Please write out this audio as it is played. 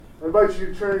invite you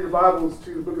to turn your Bibles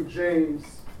to the book of James,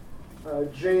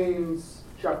 James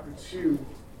chapter 2.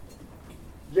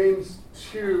 James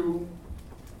 2,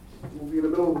 we'll be in the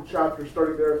middle of the chapter,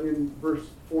 starting there in verse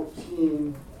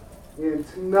 14. And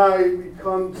tonight we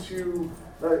come to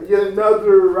yet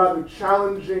another rather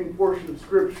challenging portion of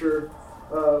Scripture,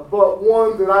 but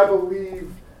one that I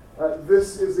believe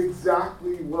this is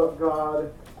exactly what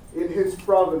God, in His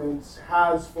providence,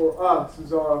 has for us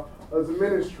as a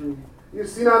ministry. You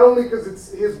see, not only because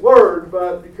it's His Word,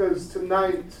 but because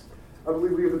tonight I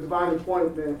believe we have a divine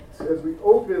appointment as we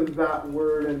open that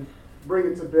Word and bring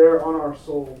it to bear on our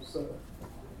souls.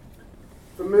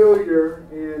 Familiar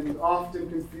and often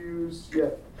confused,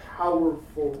 yet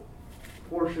powerful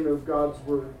portion of God's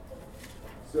Word.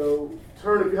 So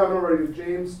turn, if you haven't already, to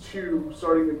James 2,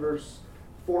 starting in verse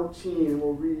 14, and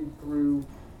we'll read through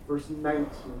verse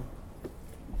 19.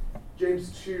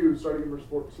 James 2, starting in verse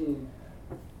 14.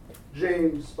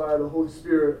 James, by the Holy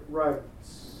Spirit,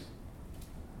 writes,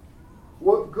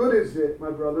 "What good is it,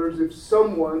 my brothers, if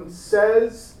someone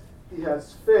says he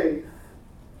has faith,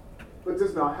 but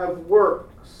does not have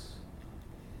works?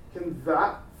 Can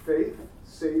that faith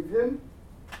save him?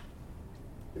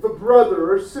 If a brother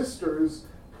or sister is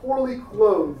poorly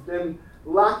clothed and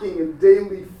lacking in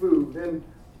daily food, and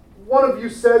one of you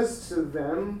says to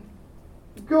them,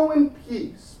 'Go in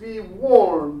peace, be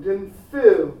warmed and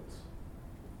filled,'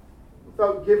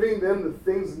 without giving them the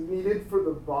things needed for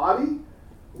the body,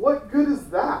 what good is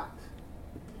that?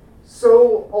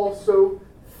 So also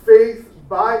faith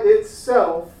by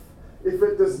itself, if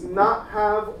it does not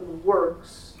have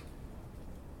works,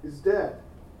 is dead.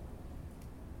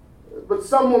 But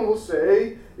someone will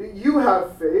say, 'You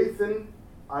have faith and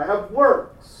I have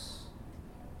works.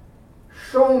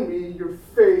 Show me your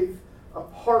faith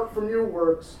apart from your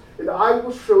works, and I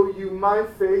will show you my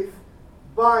faith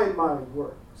by my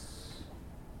works.'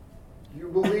 You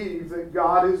believe that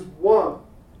God is one.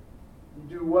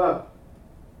 You do well.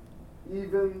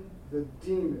 Even the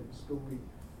demons believe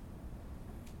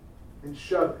and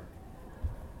shudder."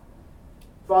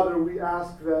 Father, we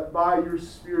ask that by your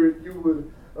Spirit you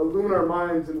would illumine our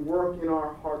minds and work in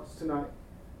our hearts tonight.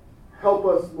 Help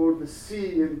us, Lord, to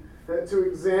see and to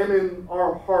examine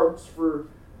our hearts for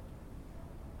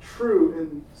true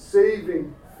and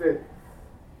saving faith.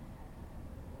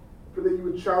 For that you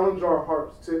would challenge our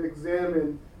hearts to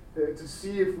examine, to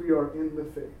see if we are in the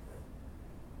faith.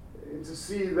 And to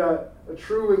see that a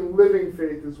true and living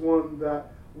faith is one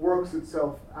that works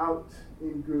itself out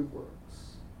in good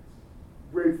works.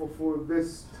 Grateful for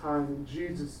this time in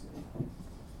Jesus' name.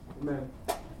 Amen.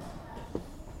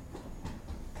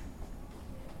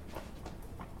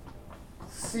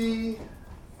 CSI.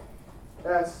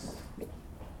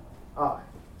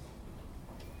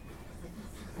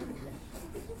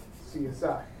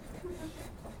 CSI.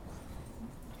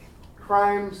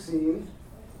 Crime Scene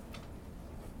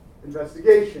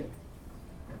Investigation.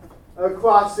 A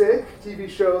classic TV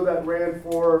show that ran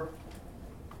for,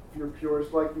 if you're a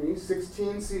purist like me,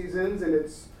 16 seasons in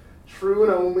its true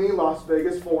and only Las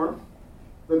Vegas form.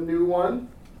 The new one,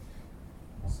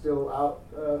 still out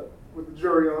with the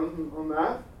jury on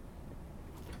that.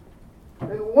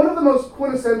 And one of the most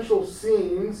quintessential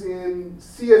scenes in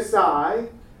CSI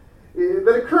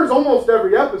that occurs almost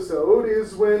every episode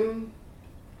is when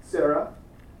Sarah,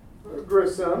 or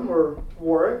Grissom, or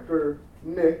Warwick, or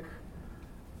Nick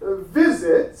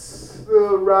visits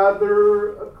the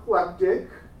rather eclectic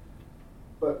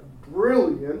but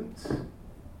brilliant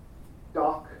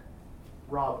Doc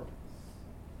Robbins.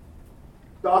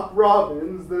 Doc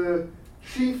Robbins, the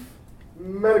chief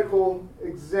medical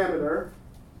examiner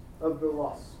of the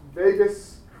Las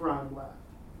Vegas crime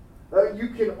lab. You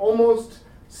can almost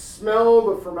smell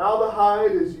the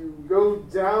formaldehyde as you go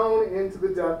down into the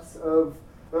depths of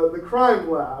the crime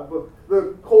lab.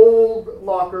 The cold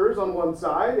lockers on one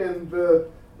side and the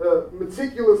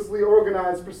meticulously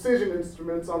organized precision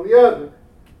instruments on the other.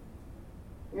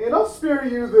 And I'll spare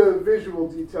you the visual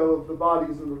detail of the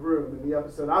bodies in the room in the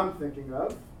episode I'm thinking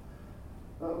of.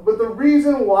 But the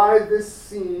reason why this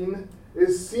scene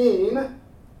is seen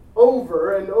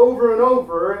over and over and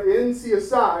over in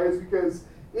CSI is because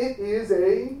it is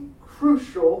a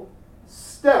crucial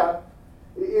step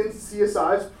in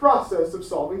CSI's process of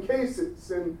solving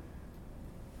cases. And,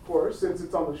 of course, since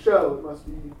it's on the show, it must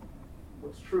be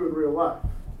what's true in real life.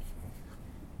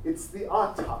 It's the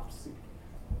autopsy.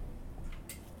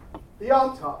 The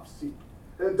autopsy.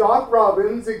 Doc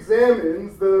Robbins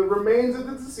examines the remains of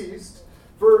the deceased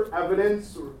for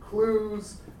evidence or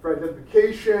clues, for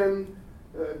identification,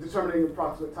 determining the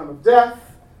approximate time of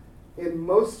death, and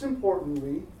most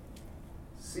importantly,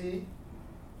 COD.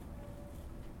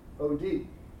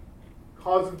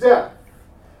 cause of death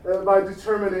by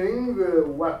determining the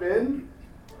weapon,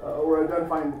 or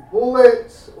identifying the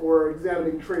bullet, or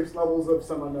examining trace levels of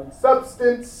some unknown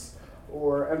substance,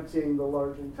 or emptying the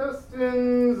large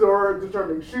intestines, or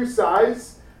determining shoe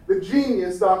size. The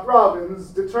genius, Doc Robbins,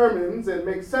 determines and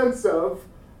makes sense of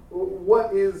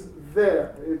what is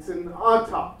there. It's an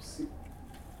autopsy.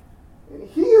 And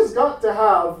he has got to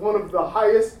have one of the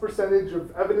highest percentage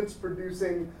of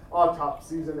evidence-producing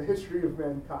autopsies in the history of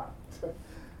mankind.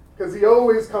 Because he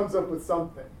always comes up with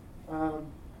something.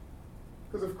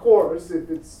 Because, of course, if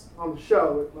it's on the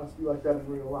show, it must be like that in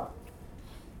real life.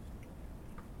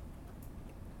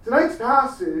 Tonight's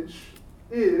passage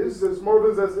is, as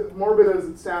morbid as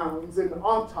it sounds, an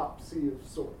autopsy of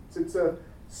sorts. It's a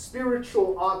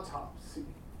spiritual autopsy.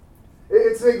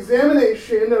 It's an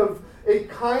examination of a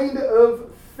kind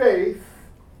of faith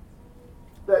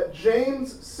that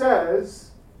James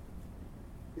says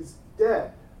is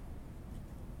dead.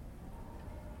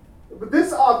 But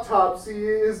this autopsy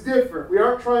is different. We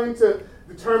aren't trying to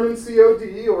determine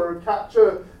COD or catch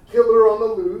a killer on the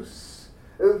loose.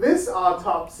 This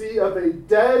autopsy of a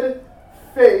dead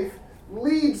faith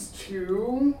leads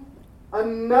to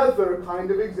another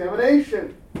kind of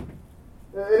examination.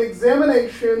 An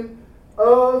examination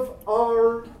of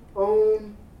our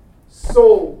own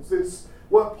souls. It's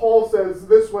what Paul says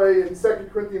this way in 2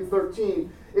 Corinthians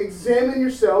 13. Examine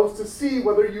yourselves to see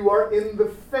whether you are in the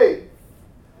faith.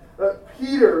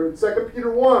 Peter in 2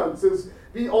 Peter 1 says,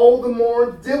 be all the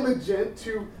more diligent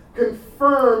to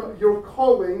confirm your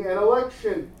calling and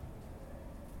election.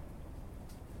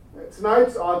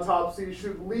 Tonight's autopsy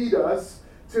should lead us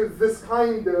to this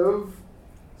kind of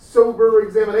sober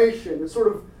examination, a sort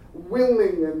of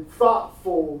willing and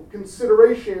thoughtful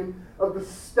consideration of the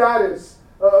status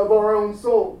of our own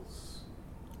souls.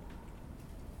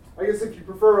 I guess if you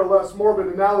prefer a less morbid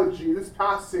analogy, this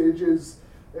passage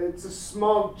it's a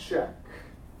smog check.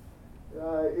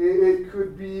 It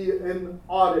could be an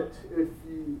audit, if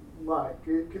you like.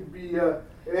 It could be an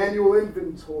annual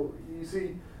inventory. You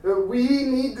see, we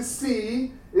need to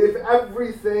see if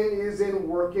everything is in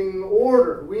working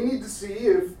order. We need to see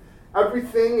if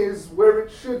everything is where it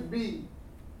should be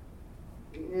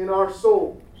in our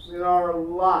souls, in our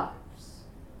lives.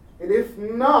 And if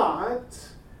not,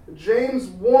 James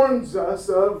warns us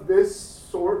of this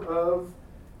sort of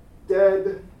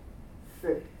dead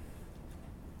faith.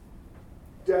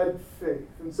 Dead faith.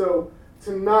 And so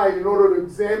tonight, in order to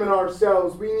examine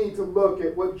ourselves, we need to look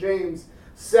at what James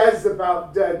says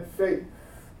about dead faith.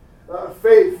 A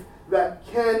faith that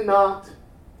cannot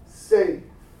save.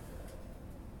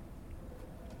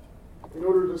 In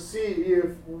order to see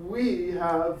if we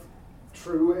have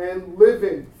true and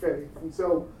living faith. And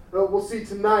so we'll see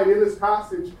tonight in this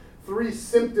passage 3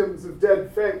 symptoms of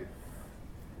dead faith.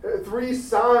 3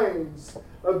 signs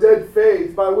of dead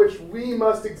faith by which we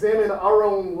must examine our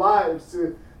own lives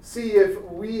to see if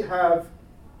we have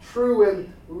true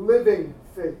and living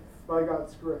faith by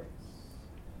God's grace.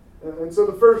 And so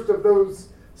the first of those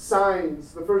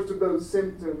signs, the first of those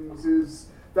symptoms is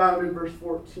found in verse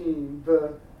 14,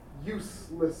 the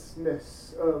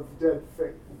uselessness of dead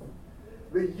faith.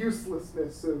 The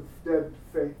uselessness of dead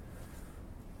faith.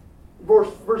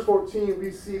 Verse 14, we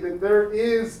see that there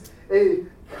is a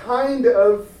kind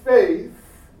of faith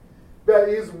that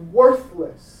is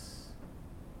worthless.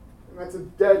 And that's a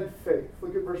dead faith.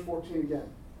 Look at verse 14 again.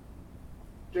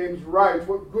 James writes,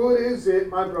 what good is it,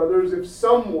 my brothers, if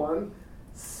someone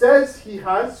says he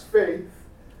has faith,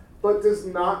 but does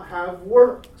not have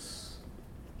works?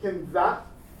 Can that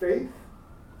faith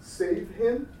save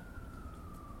him?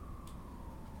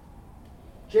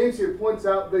 James here points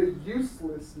out the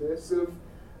uselessness of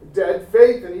dead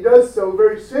faith, and he does so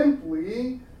very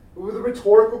simply with a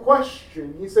rhetorical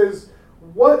question. He says,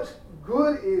 what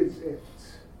good is it?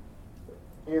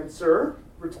 Answer,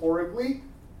 rhetorically,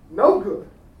 no good.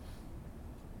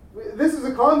 This is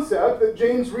a concept that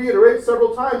James reiterates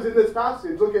several times in this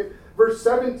passage. Look at verse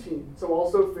 17. So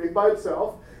also faith by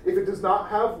itself, if it does not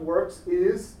have works,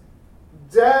 is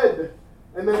dead.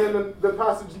 And then in the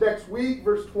passage next week,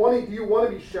 verse 20, do you want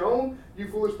to be shown, you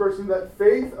foolish person, that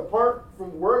faith apart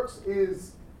from works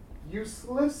is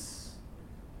useless?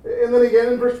 And then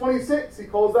again in verse 26, he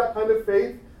calls that kind of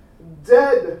faith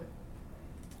dead.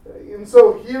 And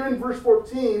so here in verse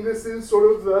 14, this is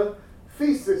sort of the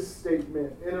thesis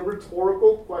statement in a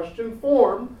rhetorical question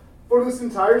form for this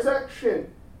entire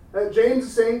section. James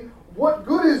is saying, what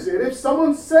good is it if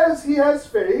someone says he has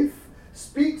faith,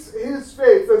 speaks his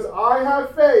faith, says, I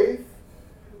have faith,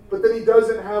 but then he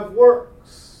doesn't have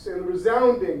works? And the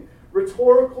resounding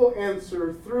rhetorical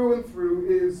answer through and through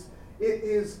is, it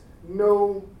is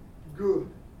no good.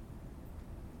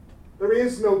 There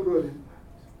is no good in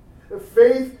that.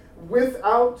 Faith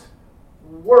without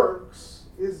works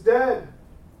is dead.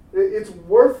 It's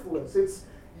worthless. It's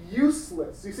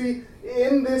useless. You see,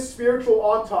 in this spiritual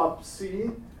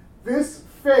autopsy, this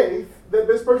faith that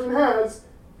this person has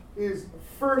is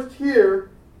first here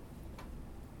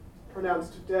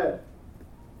pronounced dead.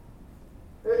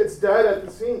 It's dead at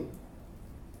the scene.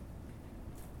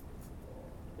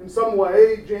 In some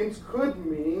way, James could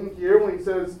mean here when he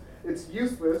says it's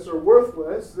useless or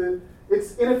worthless, that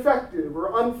it's ineffective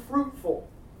or unfruitful.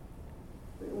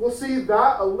 We'll see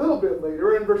that a little bit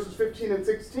later in verses 15 and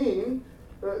 16.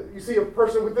 You see a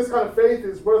person with this kind of faith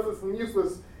is worthless and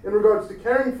useless in regards to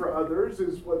caring for others,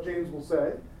 is what James will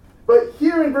say. But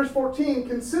here in verse 14,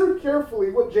 consider carefully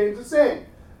what James is saying.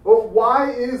 Well, why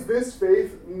is this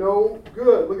faith no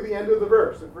good? Look at the end of the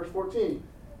verse, at verse 14.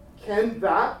 Can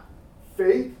that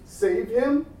faith save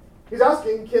him? He's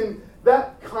asking, can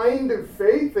that kind of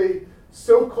faith, a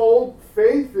so-called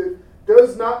faith that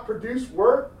does not produce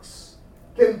works,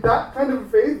 can that kind of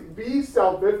faith be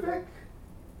salvific?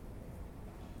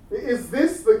 Is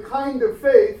this the kind of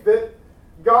faith that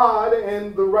God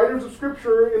and the writers of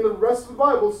Scripture in the rest of the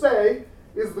Bible say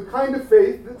is the kind of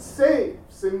faith that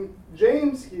saves? And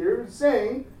James here is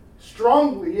saying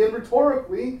strongly and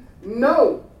rhetorically,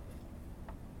 no.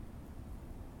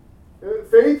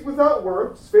 Faith without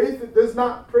works, faith that does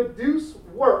not produce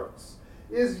works,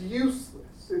 is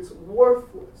useless. It's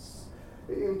worthless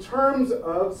in terms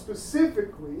of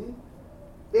specifically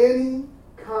any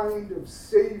kind of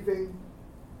saving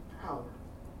power.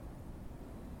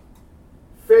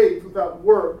 Faith without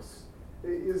works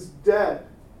is dead.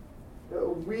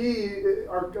 We,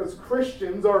 as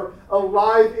Christians, are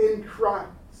alive in Christ.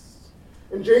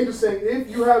 And James is saying, if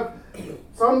you have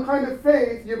some kind of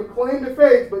faith, you have a claim to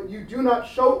faith, but you do not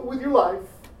show it with your life,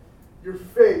 your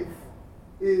faith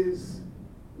is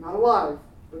not alive,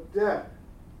 but dead.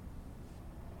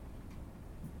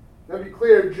 Now, to be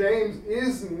clear, James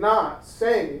is not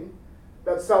saying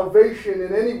that salvation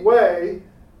in any way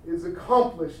is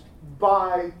accomplished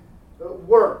by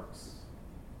works.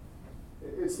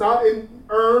 It's not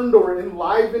earned or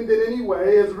enlivened in any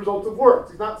way as a result of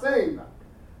works. He's not saying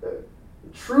that.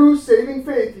 True saving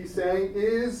faith, he's saying,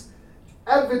 is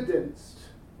evidenced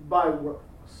by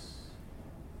works.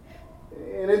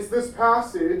 And it's this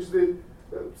passage that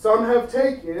some have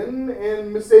taken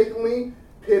and mistakenly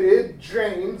pitted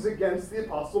James against the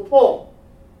Apostle Paul,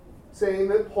 saying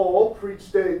that Paul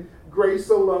preached a grace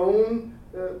alone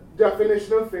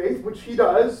definition of faith, which he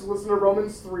does. Listen to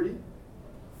Romans 3.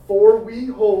 For we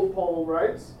hold, Paul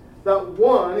writes, that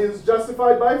one is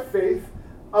justified by faith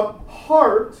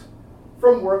apart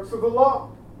from works of the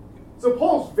law. So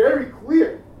Paul's very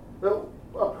clear that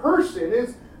a person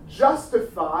is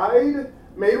justified,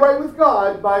 made right with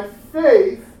God by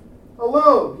faith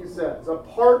alone, he says,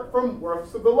 apart from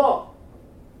works of the law.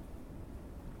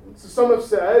 So some have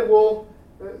said, well,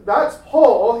 that's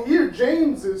Paul. Here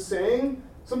James is saying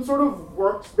some sort of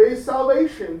works-based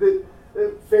salvation, that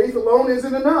faith alone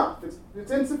isn't enough.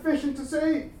 It's insufficient to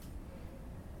save.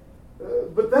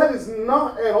 But that is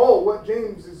not at all what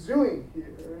James is doing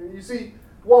here. You see,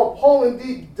 while Paul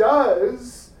indeed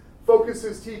does focus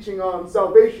his teaching on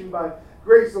salvation by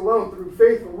grace alone, through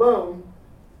faith alone,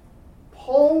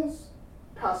 Paul's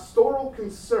pastoral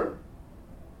concern,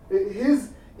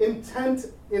 his intent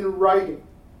in writing,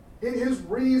 his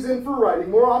reason for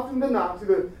writing, more often than not, to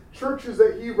the churches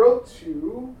that he wrote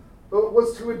to,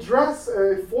 was to address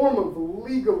a form of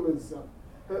legalism.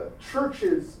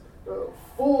 Churches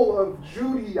full of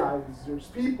Judaizers,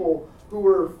 people who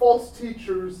were false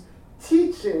teachers,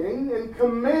 teaching and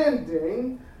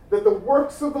commanding that the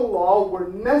works of the law were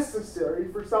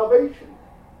necessary for salvation.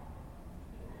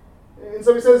 And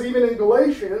so he says, even in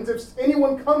Galatians, if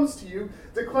anyone comes to you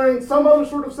declaring some other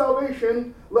sort of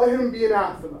salvation, let him be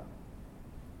anathema.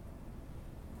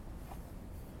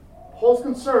 Paul's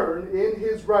concern in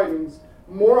his writings,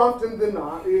 more often than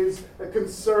not, is a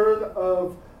concern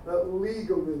of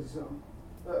legalism,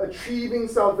 achieving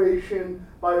salvation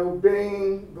by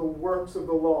obeying the works of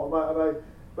the law,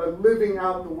 by living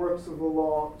out the works of the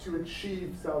law to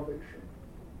achieve salvation.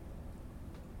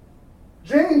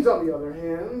 James, on the other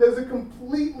hand, has a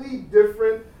completely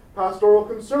different pastoral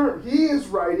concern. He is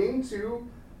writing to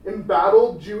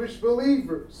embattled Jewish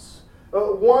believers,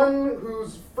 one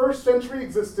whose first century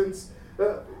existence,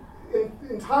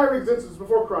 entire existence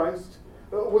before Christ,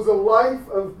 was a life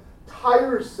of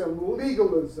tiresome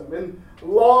legalism and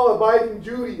law-abiding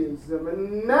Judaism.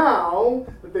 And now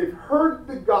that they've heard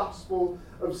the gospel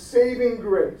of saving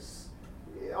grace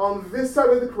on this side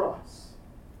of the cross,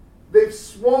 they've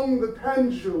swung the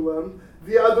pendulum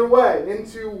the other way,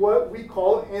 into what we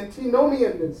call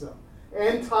antinomianism,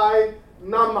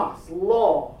 anti-namas,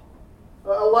 law,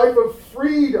 a life of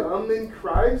freedom in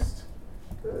Christ,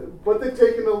 but they've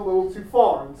taken it a little too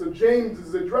far. And so James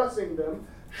is addressing them,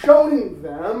 showing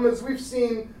them, as we've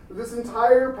seen this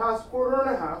entire past quarter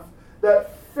and a half,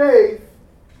 that faith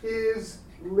is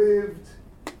lived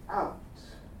out.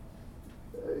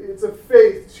 It's a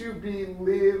faith to be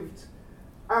lived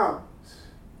out.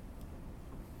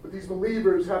 But these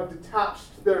believers have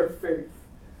detached their faith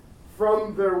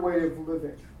from their way of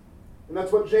living. And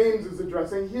that's what James is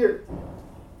addressing here.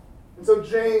 And so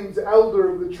James, elder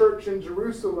of the church in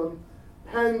Jerusalem,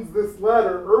 pens this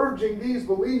letter urging these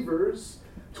believers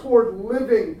toward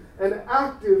living an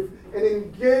active and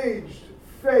engaged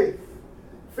faith.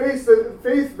 Faith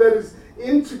that is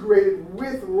integrated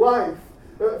with life.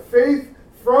 Faith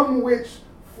from which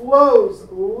flows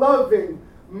loving,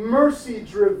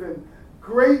 mercy-driven,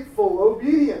 grateful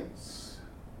obedience.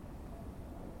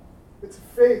 It's a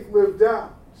faith lived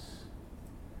out.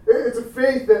 It's a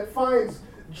faith that finds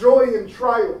joy in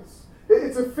trials.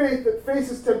 It's a faith that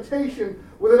faces temptation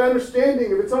with an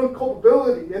understanding of its own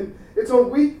culpability and its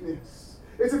own weakness.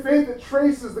 It's a faith that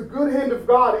traces the good hand of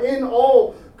God in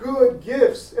all good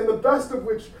gifts, and the best of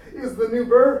which is the new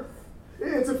birth.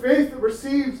 It's a faith that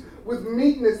receives with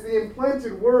meekness the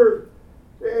implanted word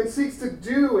and seeks to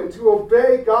do and to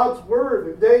obey God's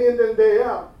word day in and day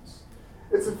out.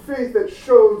 It's a faith that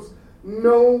shows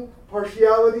no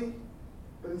partiality,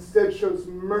 but instead shows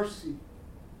mercy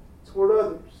toward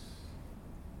others.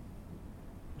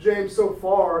 James, so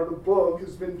far, the book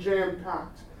has been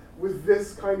jam-packed with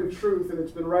this kind of truth, and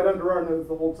it's been right under our nose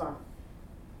the whole time.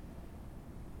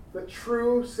 That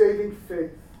true saving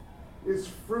faith is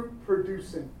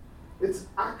fruit-producing. It's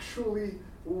actually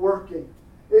working.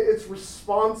 It's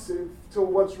responsive to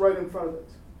what's right in front of it.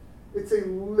 It's a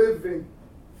living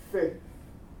faith.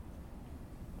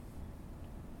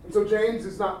 And so James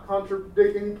is not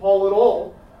contradicting Paul at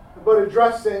all, but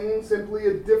addressing simply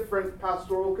a different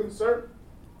pastoral concern.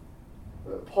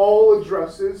 Paul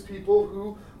addresses people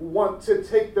who want to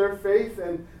take their faith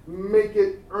and make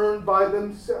it earned by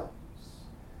themselves.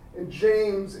 And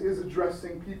James is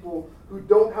addressing people who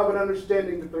don't have an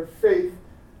understanding that their faith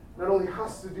not only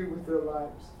has to do with their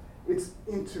lives, it's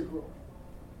integral.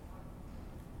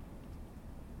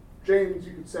 James,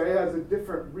 you could say, has a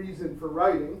different reason for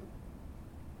writing,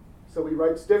 so he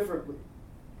writes differently.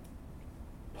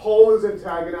 Paul is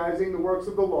antagonizing the works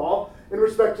of the law in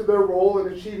respect to their role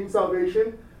in achieving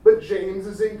salvation, but James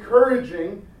is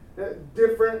encouraging a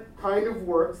different kind of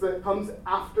works that comes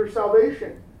after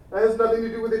salvation. That has nothing to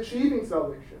do with achieving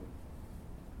salvation.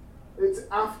 It's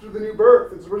after the new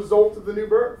birth. It's a result of the new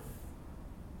birth.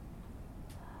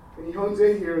 And he hones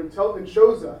in here and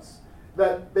shows us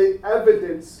that they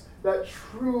evidence that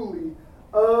truly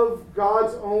of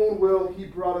God's own will he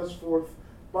brought us forth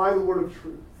by the word of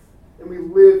truth. And we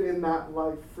live in that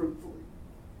life fruitfully.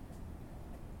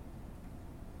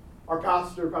 Our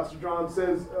pastor, Pastor John,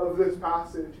 says of this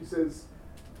passage, he says,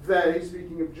 they,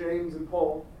 speaking of James and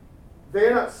Paul, they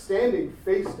are not standing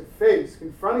face to face,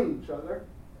 confronting each other,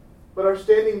 but are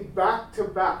standing back to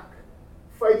back,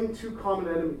 fighting two common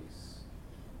enemies.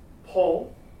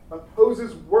 Paul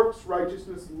opposes works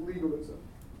righteousness legalism.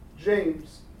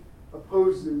 James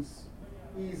opposes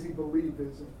easy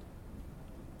believism.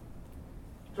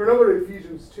 Turn over to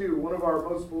Ephesians 2, one of our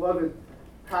most beloved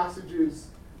passages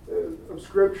of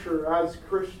Scripture as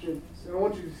Christians. And I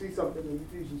want you to see something in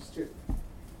Ephesians 2.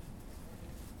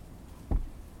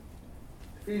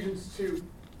 Ephesians 2.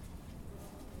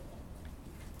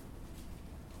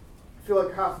 I feel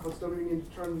like half of us don't even need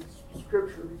to turn to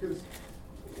Scripture because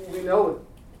we know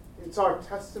it. It's our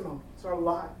testimony. It's our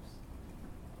lives.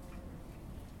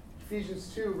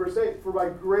 Ephesians 2, verse 8. For by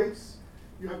grace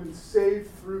you have been saved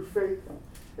through faith.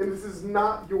 And this is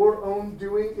not your own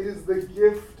doing. It is the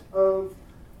gift of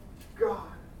God.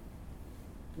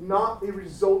 Not a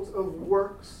result of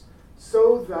works,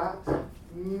 so that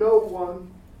no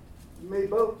one may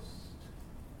boast.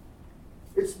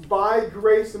 It's by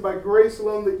grace and by grace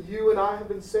alone that you and I have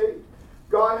been saved.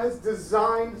 God has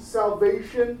designed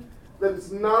salvation that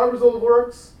is not a result of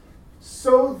works,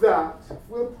 so that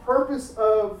for the purpose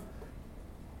of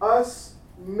us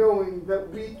knowing that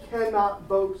we cannot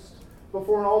boast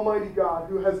before an almighty God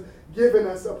who has given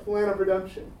us a plan of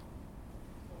redemption.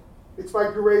 It's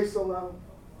by grace alone.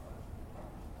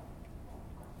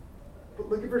 But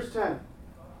look at verse 10.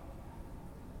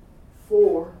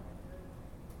 For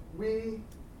we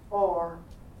are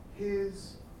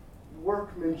his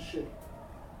workmanship,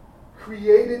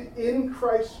 created in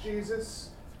Christ Jesus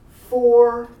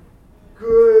for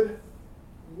good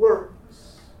works,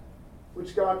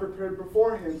 which God prepared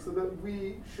beforehand so that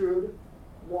we should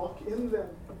walk in them.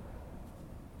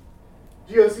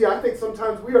 GOC, I think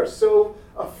sometimes we are so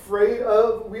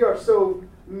we are so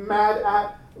mad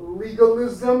at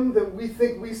legalism that we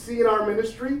think we see in our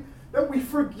ministry that we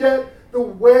forget the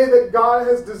way that God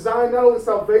has designed not only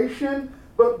salvation,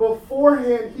 but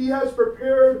beforehand He has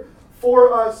prepared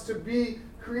for us to be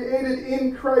created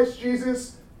in Christ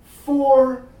Jesus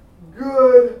for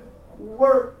good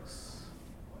works.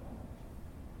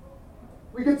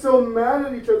 We get so mad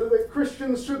at each other that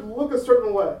Christians should look a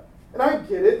certain way. And I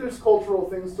get it, there's cultural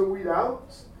things to weed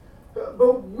out.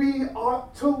 But we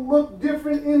ought to look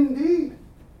different indeed.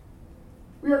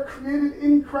 We are created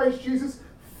in Christ Jesus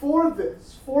for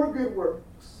this, for good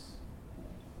works.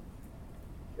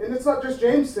 And it's not just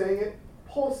James saying it,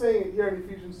 Paul's saying it here in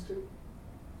Ephesians 2.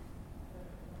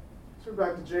 Turn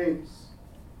back to James.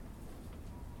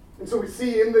 And so we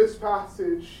see in this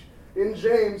passage, in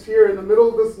James here in the middle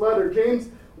of this letter, James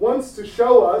wants to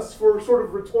show us, for sort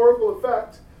of rhetorical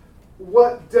effect,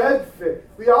 what dead faith,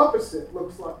 the opposite,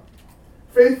 looks like.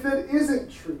 Faith that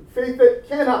isn't true. Faith that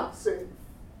cannot save.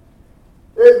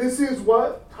 This is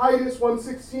what Titus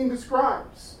 1:16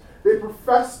 describes. They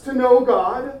profess to know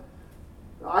God.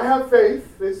 I have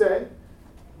faith, they say,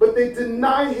 but they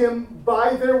deny Him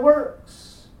by their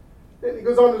works. And he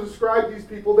goes on to describe these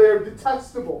people. They are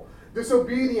detestable,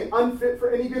 disobedient, unfit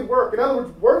for any good work. In other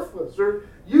words, worthless or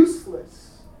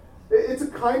useless. It's a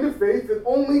kind of faith that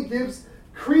only gives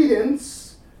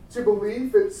credence to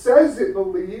belief. It says it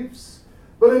believes,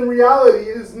 but in reality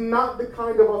it is not the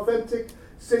kind of authentic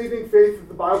saving faith that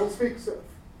the Bible speaks of.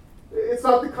 It's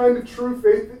not the kind of true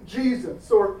faith that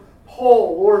Jesus or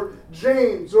Paul or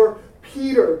James or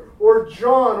Peter or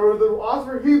John or the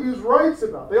author of Hebrews writes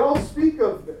about. They all speak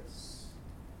of this.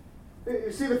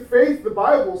 You see, the faith the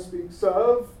Bible speaks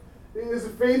of is a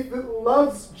faith that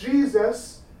loves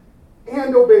Jesus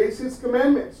and obeys His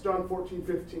commandments, John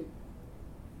 14:15.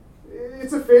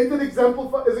 It's a faith that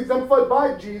is exemplified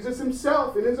by Jesus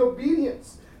Himself in His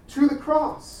obedience to the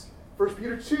cross. 1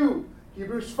 Peter 2,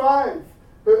 Hebrews 5,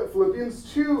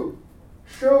 Philippians 2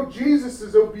 show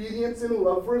Jesus' obedience and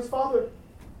love for His Father.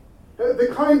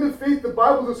 The kind of faith the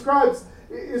Bible describes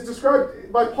is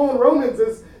described by Paul in Romans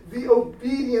as the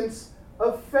obedience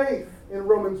of faith in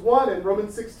Romans 1 and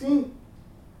Romans 16.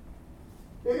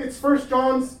 It's 1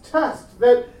 John's test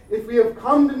that if we have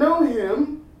come to know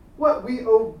Him, we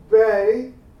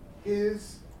obey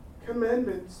His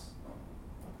commandments.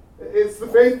 It's the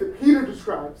faith that Peter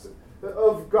describes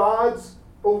of God's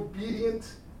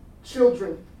obedient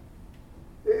children.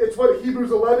 It's what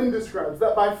Hebrews 11 describes,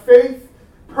 that by faith,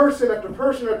 person after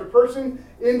person after person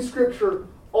in Scripture,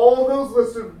 all those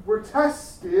listed were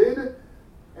tested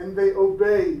and they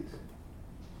obeyed.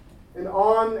 And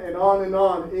on and on and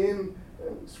on. In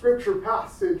Scripture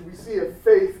passage, we see a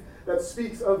faith that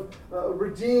speaks of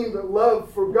redeemed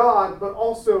love for God, but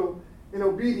also in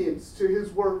obedience to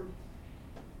His word.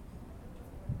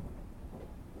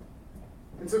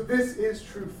 And so this is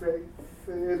true faith.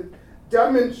 It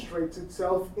demonstrates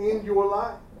itself in your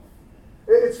life.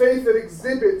 It's faith that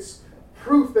exhibits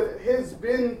proof that it has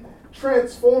been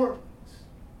transformed.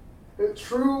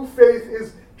 True faith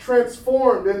is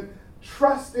transformed and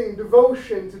trusting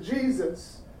devotion to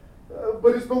Jesus.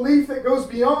 But it's belief that goes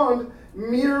beyond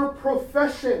mere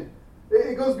profession.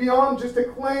 It goes beyond just a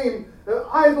claim that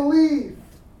I believe.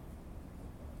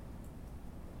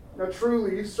 Now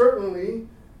truly, certainly,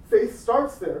 faith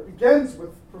starts there. It begins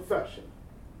with profession.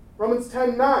 Romans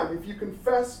 10:9, if you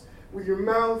confess with your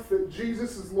mouth that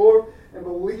Jesus is Lord and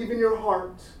believe in your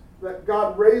heart that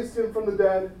God raised Him from the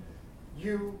dead,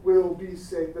 you will be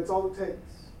saved. That's all it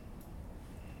takes.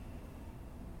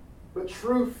 But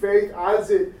true faith, as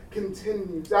it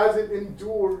continues, as it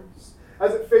endures,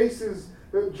 as it faces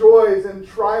the joys and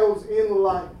trials in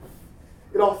life,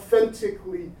 it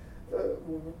authentically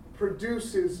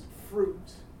produces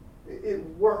fruit. It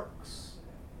works.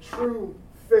 True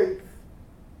faith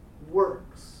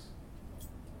works.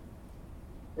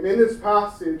 And in this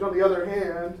passage, on the other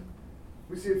hand,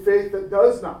 we see a faith that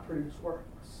does not produce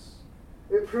works.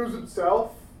 It proves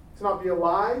itself to not be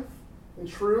alive and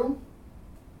true,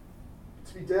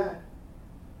 to be dead,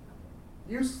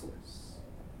 useless,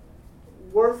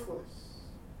 worthless.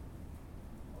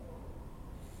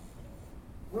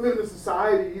 We live in a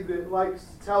society that likes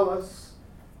to tell us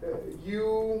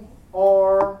you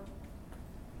are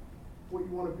what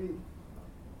you want to be.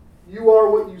 You are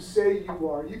what you say you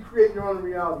are. You create your own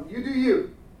reality. You do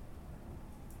you.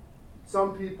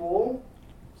 Some people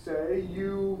say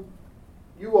you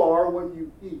are what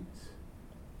you eat.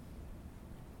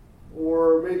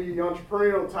 Or maybe the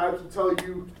entrepreneurial types will tell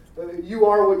you You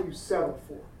are what you settle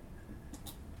for.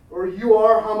 Or you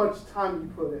are how much time you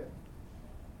put in.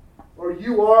 Or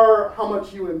you are how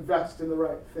much you invest in the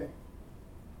right thing.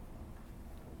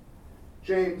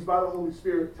 James, by the Holy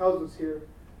Spirit, tells us here,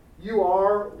 you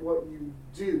are what you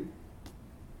do,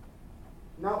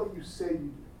 not what you say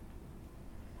you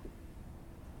do.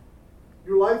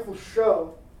 Your life will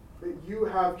show that you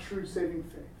have true saving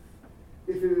faith,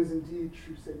 if it is indeed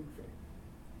true saving faith.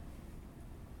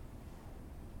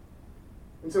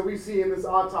 And so we see in this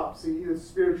autopsy, this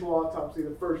spiritual autopsy,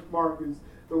 the first mark is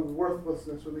the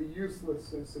worthlessness or the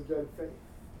uselessness of dead faith.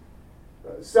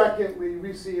 Secondly,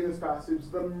 we see in this passage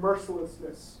the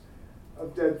mercilessness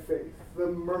of dead faith. The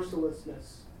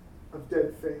mercilessness of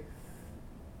dead faith.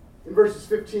 In verses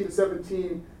 15 to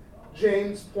 17,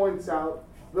 James points out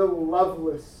the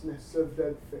lovelessness of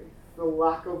dead faith. The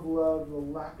lack of love, the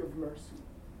lack of mercy.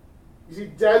 You see,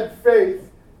 dead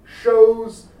faith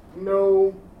shows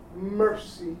no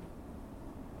mercy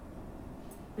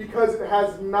because it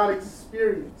has not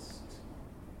experienced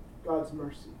God's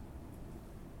mercy.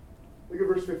 Look at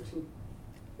verse 15.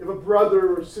 If a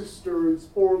brother or sister is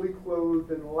poorly clothed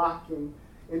and lacking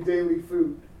in daily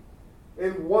food,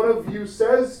 and one of you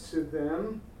says to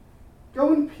them,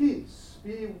 "Go in peace,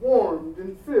 be warmed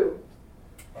and filled,"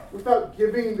 without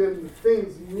giving them the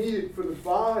things needed for the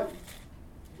body,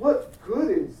 what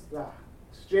good is that?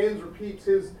 James repeats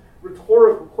his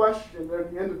rhetorical question there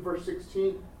at the end of verse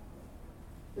 16.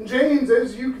 And James,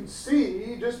 as you can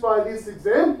see, just by this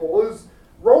example, is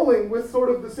rolling with sort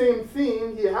of the same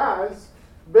theme he has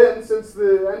been since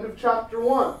the end of chapter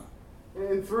 1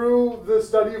 and through the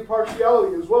study of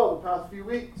partiality as well the past few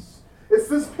weeks. It's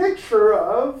this picture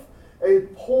of a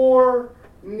poor,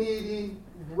 needy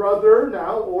brother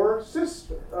now or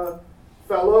sister, a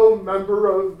fellow member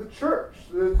of the church,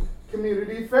 the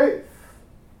community faith.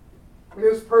 And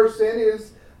this person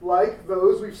is like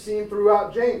those we've seen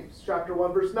throughout James, chapter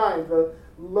 1, verse 9, the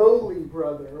lowly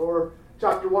brother, or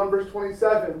chapter 1, verse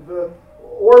 27, the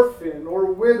orphan or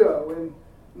widow, and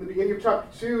in the beginning of chapter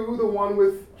 2, the one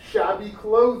with shabby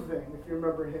clothing, if you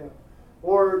remember him,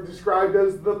 or described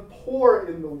as the poor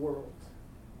in the world.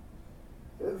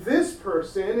 This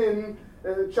person in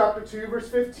chapter 2, verse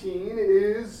 15,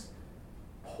 is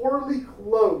poorly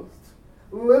clothed.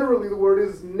 Literally, the word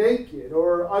is naked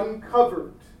or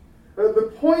uncovered.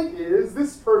 The point is,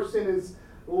 this person is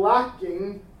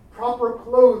lacking proper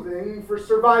clothing for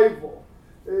survival.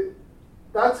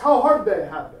 That's how hard they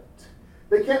have it.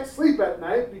 They can't sleep at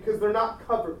night because they're not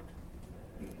covered.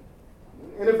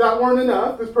 And if that weren't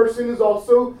enough, this person is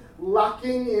also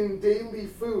lacking in daily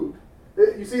food.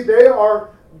 You see, they are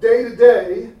day to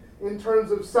day in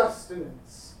terms of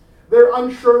sustenance. They're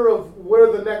unsure of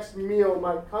where the next meal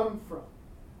might come from.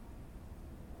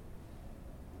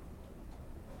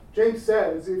 James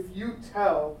says, if you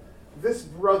tell this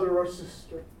brother or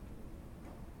sister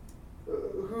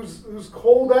who's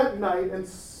cold at night and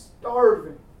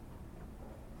starving,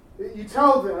 you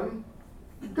tell them,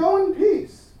 go in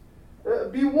peace,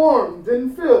 be warmed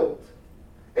and filled,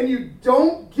 and you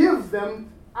don't give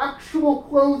them actual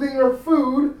clothing or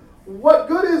food, what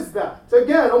good is that?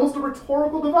 Again, almost a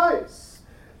rhetorical device.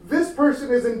 This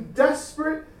person is in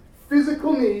desperate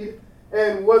physical need,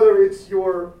 and whether it's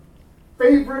your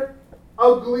favorite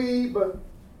ugly but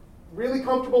really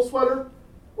comfortable sweater,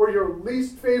 or your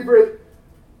least favorite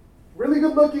really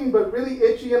good looking but really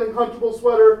itchy and uncomfortable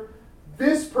sweater,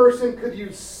 this person could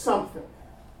use something.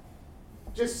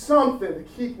 Just something to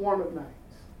keep warm at night.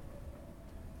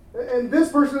 And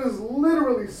this person is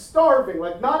literally starving,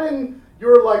 like not in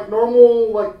your like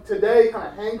normal, like today kind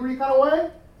of hangry kind of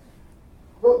way,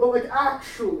 but like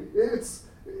actually,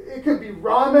 it could be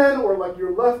ramen or like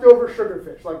your leftover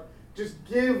sugarfish. Like just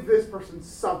give this person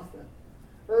something.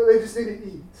 They just need to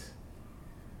eat.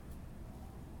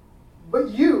 But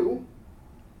you,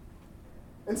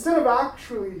 instead of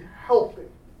actually helping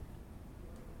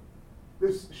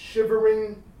this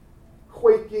shivering,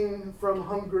 quaking from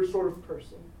hunger sort of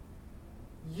person,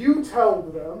 you tell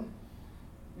them,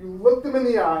 you look them in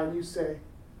the eye and you say,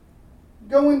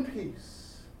 go in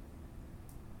peace,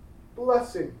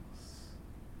 blessings,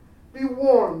 be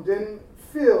warmed and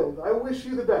filled, I wish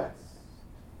you the best.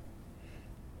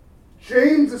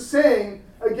 James is saying,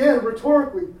 again,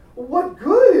 rhetorically, what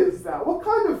good is that? What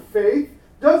kind of faith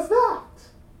does that?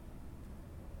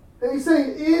 And he's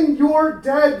saying, in your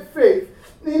dead faith,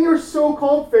 in your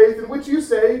so-called faith, in which you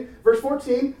say, verse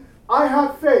 14, I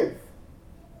have faith.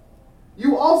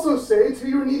 You also say to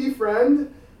your needy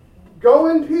friend, go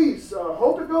in peace,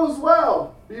 hope it goes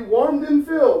well, be warmed and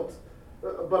filled.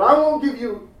 But I won't give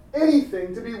you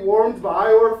anything to be warmed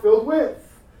by or filled with.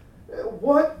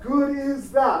 What good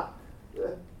is that?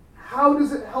 How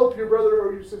does it help your brother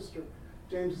or your sister?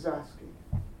 James is asking.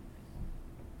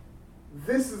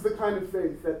 This is the kind of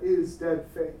faith that is dead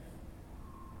faith.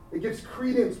 It gives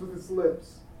credence with its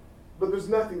lips, but there's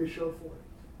nothing to show for it.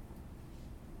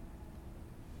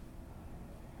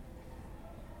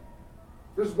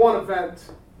 There's one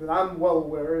event that I'm well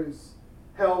aware is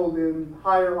held in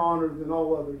higher honor than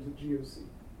all others at GOC.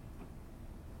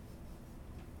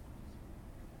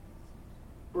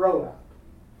 Bro app.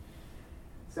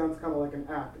 Sounds kind of like an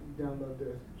app that you download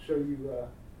to show you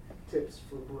tips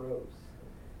for bros.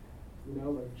 You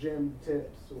know, like gym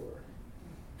tips or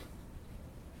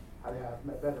how to have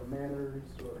better manners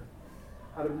or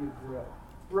how to be a bro.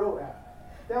 Bro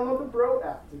app. Download the Bro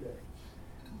app today.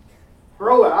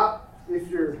 Bro app, if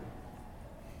you're,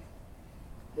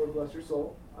 Lord bless your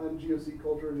soul, on GOC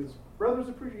culture, it is Brothers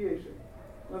Appreciation.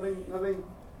 Nothing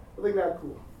that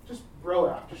cool. Just Bro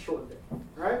app, just shortened it,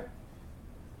 right?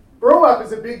 Bro app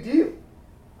is a big deal.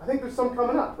 I think there's some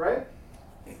coming up, right?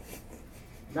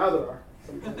 Now there are.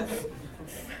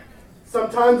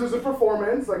 Sometimes there's a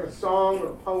performance, like a song or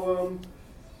a poem.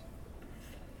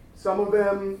 Some of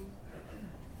them,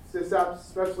 cis apps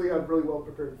especially, have really well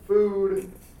prepared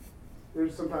food.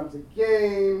 There's sometimes a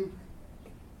game,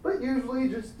 but usually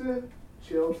just a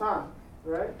chill time,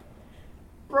 right?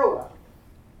 Bro app.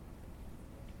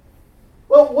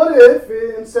 Well, what if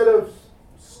instead of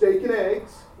steak and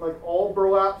eggs, like all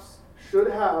bro apps should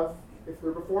have if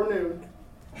they're before noon,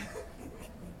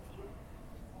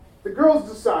 the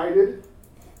girls decided,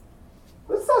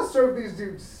 let's not serve these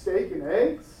dudes steak and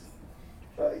eggs.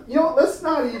 Let's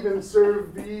not even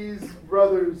serve these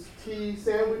brothers tea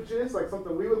sandwiches, like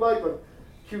something we would like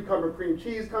cucumber cream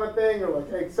cheese kind of thing, or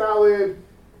like egg salad.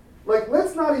 Like,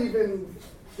 let's not even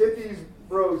get these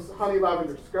bros honey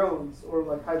lavender scones or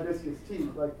like hibiscus tea.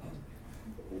 Like,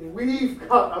 we've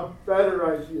got a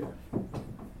better idea.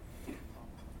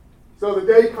 So the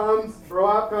day comes,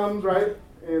 bro app comes, right?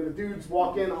 And the dudes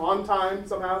walk in on time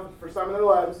somehow, first time in their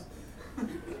lives.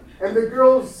 And the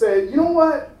girls say, you know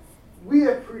what? We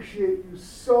appreciate you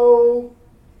so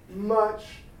much.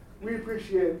 We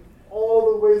appreciate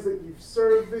all the ways that you've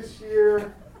served this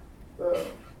year.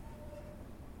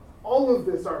 All of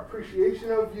this, our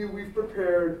appreciation of you, we've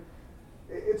prepared.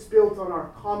 It's built on our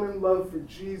common love for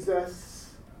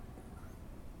Jesus.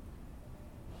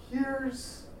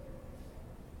 Here's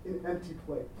an empty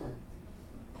plate.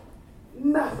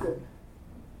 Nothing.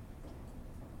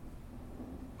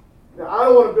 Now, I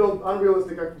don't want to build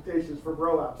unrealistic expectations for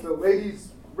bro apps. So, ladies,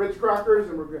 Ritz crackers,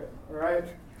 and we're good. All right?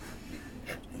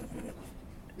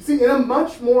 You see, in a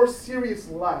much more serious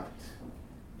light,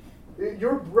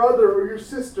 your brother or your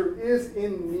sister is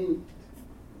in need.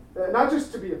 Not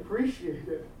just to be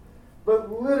appreciated,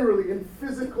 but literally in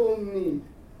physical need,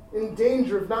 in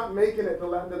danger of not making it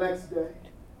the next day.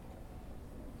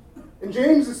 And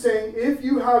James is saying, if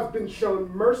you have been shown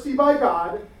mercy by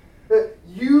God, that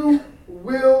you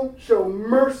will show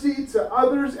mercy to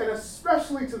others, and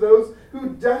especially to those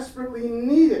who desperately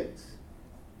need it.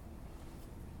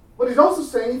 But he's also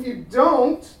saying, if you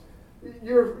don't,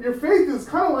 your faith is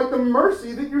kind of like the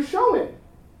mercy that you're showing.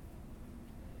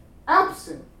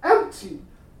 Absent, empty,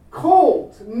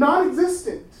 cold,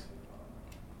 non-existent.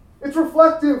 It's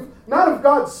reflective not of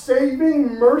God's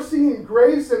saving mercy and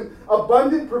grace and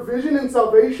abundant provision and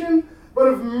salvation, but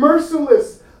of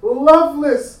merciless,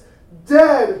 loveless,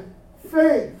 dead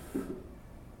faith.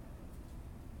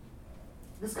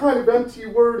 This kind of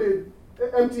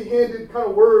empty-handed kind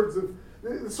of words of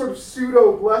this sort of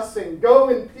pseudo-blessing, go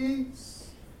in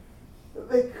peace,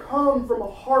 they come from a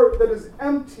heart that is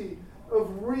empty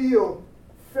of real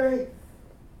faith.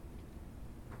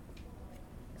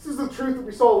 This is the truth that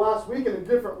we saw last week in a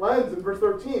different lens in verse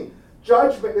 13.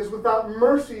 Judgment is without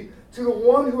mercy to the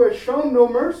one who has shown no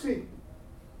mercy.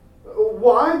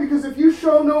 Why? Because if you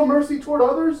show no mercy toward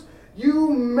others, you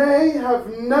may have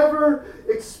never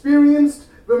experienced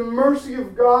the mercy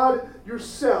of God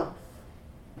yourself.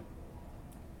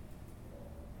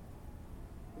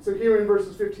 So here in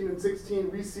verses 15 and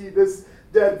 16, we see this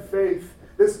dead faith,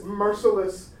 this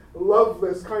merciless,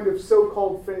 loveless kind of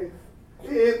so-called faith.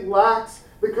 It lacks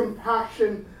the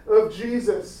compassion of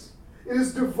Jesus. It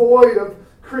is devoid of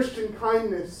Christian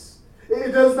kindness.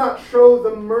 It does not show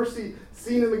the mercy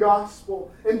seen in the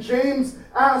gospel. And James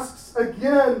asks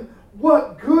again,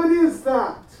 what good is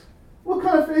that? What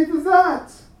kind of faith is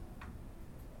that?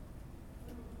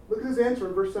 Look at his answer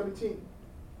in verse 17.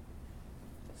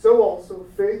 So also,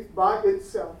 faith by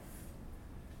itself,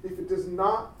 if it does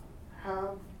not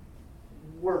have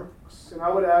works, and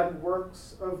I would add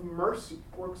works of mercy,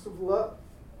 works of love,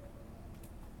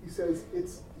 he says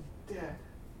it's dead.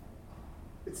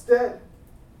 It's dead.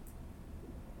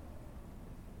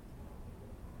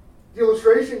 The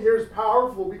illustration here is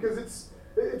powerful because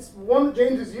it's one that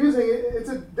James is using. It's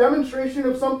a demonstration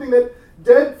of something that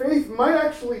dead faith might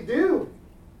actually do.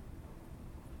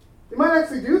 It might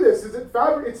actually do this.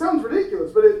 It sounds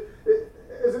ridiculous, but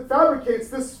as it fabricates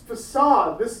this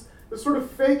facade, this sort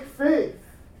of fake faith.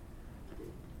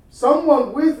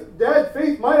 Someone with dead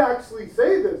faith might actually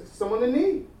say this to someone in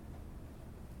need.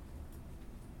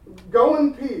 Go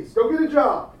in peace. Go get a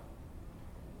job.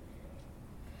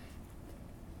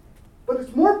 But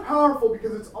it's more powerful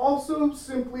because it's also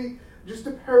simply just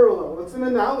a parallel. It's an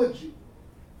analogy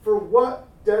for what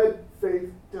dead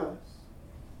faith does.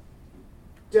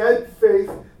 Dead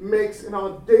faith makes an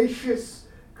audacious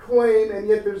claim, and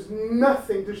yet there's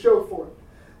nothing to show for it.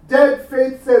 Dead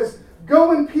faith says,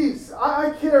 go in peace,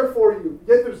 I care for you,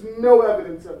 yet there's no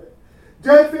evidence of it.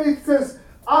 Dead faith says,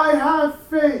 I have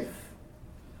faith,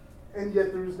 and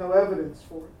yet there's no evidence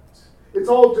for it. It's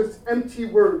all just empty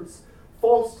words,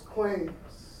 false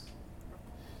claims.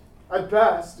 At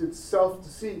best, it's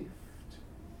self-deceived.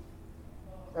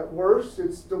 At worst,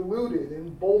 it's deluded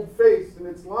and bold-faced in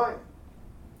its lying.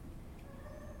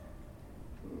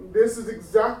 This is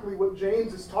exactly what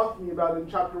James is talking about in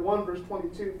chapter 1, verse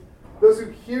 22. Those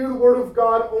who hear the word of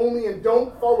God only and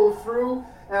don't follow through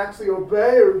and actually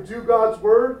obey or do God's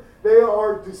word, they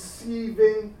are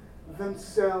deceiving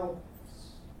themselves.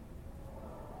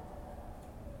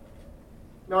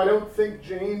 Now, I don't think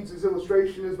James's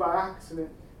illustration is by accident.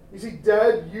 You see,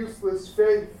 dead, useless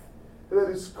faith that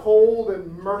is cold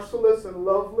and merciless and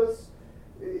loveless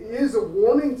is a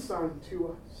warning sign to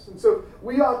us. And so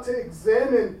we ought to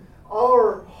examine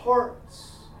our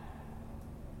hearts.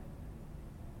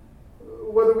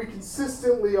 Whether we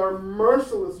consistently are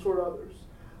merciless toward others,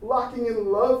 lacking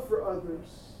in love for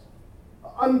others,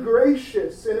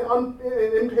 ungracious and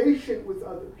impatient with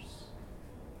others.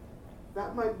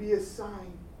 That might be a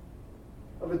sign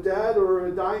of a dead or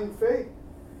a dying faith.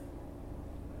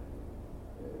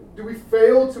 Do we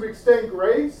fail to extend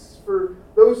grace for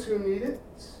those who need it?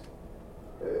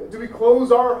 Do we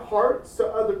close our hearts to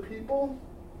other people?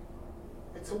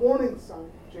 It's a warning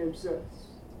sign, James says.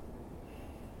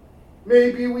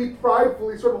 Maybe we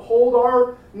pridefully sort of hold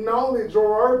our knowledge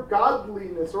or our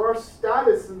godliness or our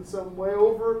status in some way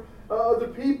over other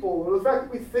people, or the fact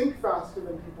that we think faster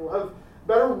than people, have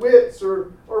better wits,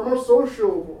 or are more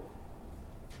sociable.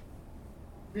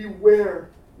 Beware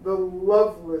the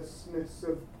lovelessness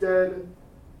of dead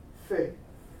faith.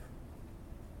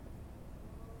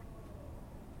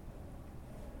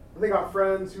 I think our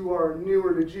friends who are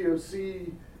newer to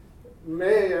GOC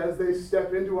may, as they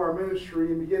step into our ministry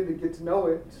and begin to get to know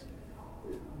it,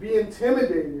 be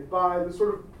intimidated by the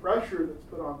sort of pressure that's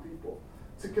put on people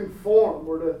to conform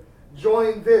or to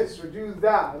join this or do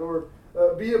that or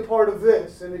be a part of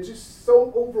this. And it's just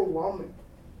so overwhelming.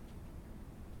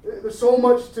 There's so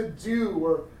much to do,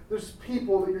 or there's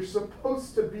people that you're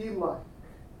supposed to be like.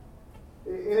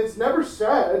 And it's never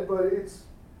said, but it's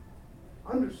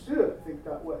understood, I think,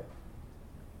 that way.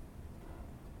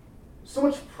 So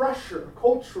much pressure,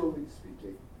 culturally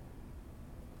speaking.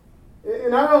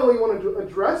 And I only want to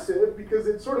address it because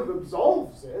it sort of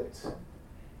absolves it.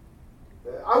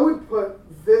 I would put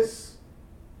this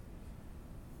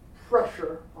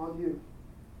pressure on you.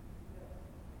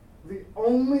 The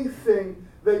only thing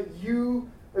that you,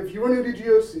 if you are new to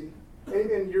GOC,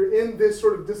 and you're in this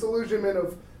sort of disillusionment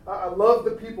of, I love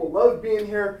the people, love being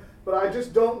here, but I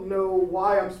just don't know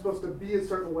why I'm supposed to be a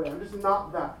certain way. I'm just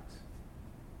not that.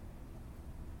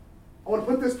 I want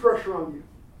to put this pressure on you.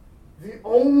 The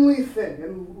only thing,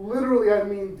 and literally I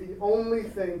mean the only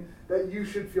thing that you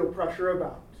should feel pressure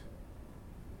about,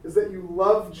 is that you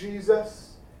love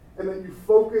Jesus and that you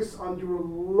focus on your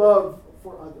love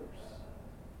for others.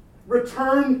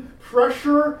 Return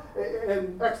pressure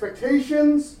and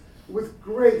expectations with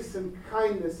grace and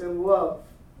kindness and love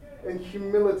and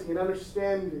humility and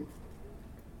understanding.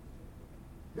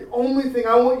 The only thing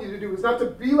I want you to do is not to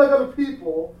be like other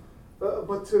people,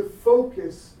 but to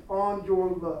focus on your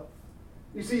love.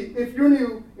 You see, if you're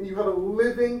new and you have a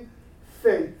living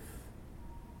faith,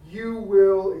 you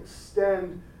will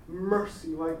extend mercy,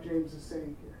 like James is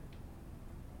saying here.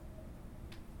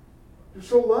 You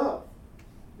show love.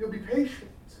 You'll be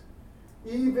patient,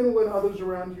 even when others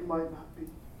around you might not be.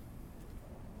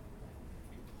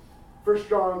 1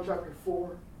 John chapter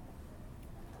 4.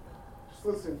 Just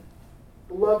listen.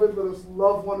 Beloved, let us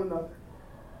love one another.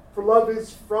 For love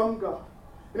is from God.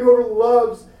 And whoever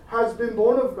loves has been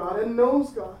born of God and knows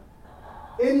God.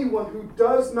 Anyone who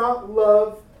does not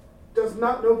love does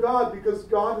not know God, because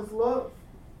God is love.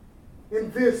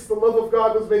 In this, the love of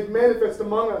God was made manifest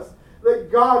among us,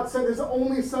 that God sent his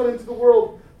only Son into the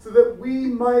world so that we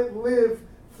might live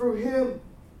through him.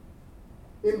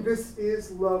 In this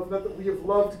is love, not that we have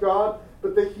loved God,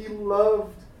 but that he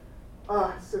loved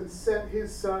us and sent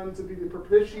his Son to be the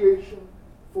propitiation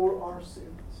for our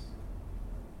sins.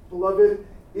 Beloved,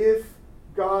 if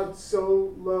God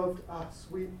so loved us,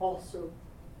 we also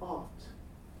ought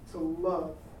to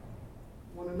love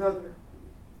one another.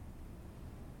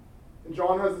 And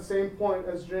John has the same point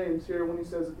as James here when he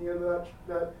says at the end of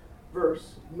that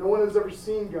verse, no one has ever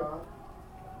seen God.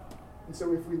 And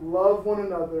so if we love one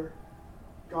another,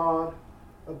 God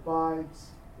abides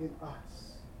in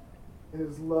us, and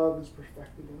his love is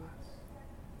perfected in us.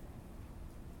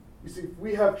 You see, if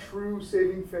we have true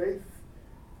saving faith,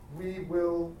 we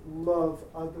will love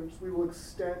others. We will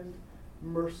extend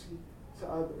mercy to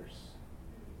others.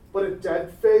 But a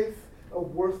dead faith, a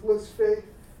worthless faith,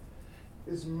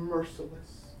 is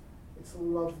merciless. It's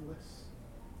loveless.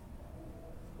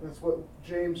 And that's what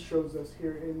James shows us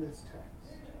here in this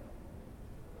text.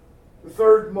 The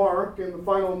third mark and the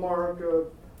final mark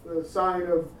of the sign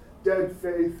of dead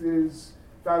faith is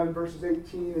found in verses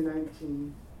 18 and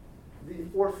 19. The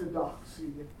orthodoxy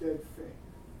of dead faith.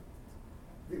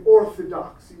 The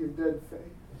orthodoxy of dead faith.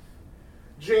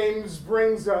 James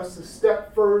brings us a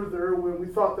step further when we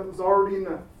thought that was already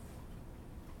enough.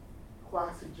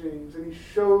 Classic James. And he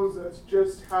shows us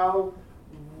just how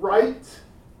right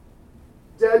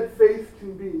dead faith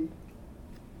can be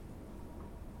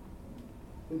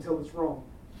until it's wrong.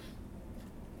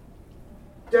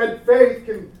 Dead faith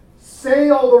can say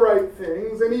all the right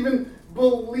things and even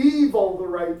believe all the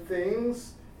right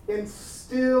things and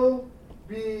still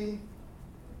be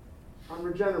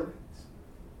unregenerate.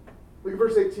 Look at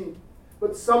verse 18.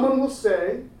 But someone will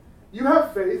say, you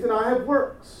have faith and I have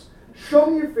works. Show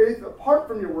me your faith apart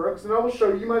from your works, and I will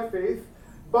show you my faith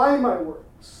by my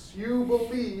works. You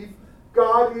believe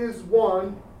God is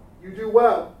one, you do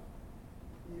well.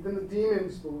 Even the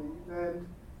demons believe and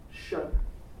shudder.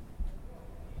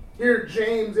 Here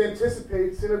James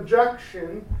anticipates an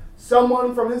objection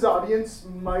someone from his audience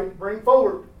might bring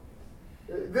forward.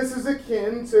 This is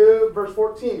akin to verse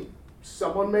 14.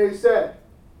 Someone may say,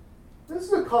 this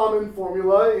is a common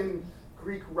formula in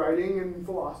Greek writing and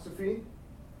philosophy.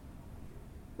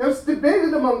 Now it's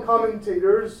debated among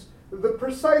commentators the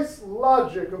precise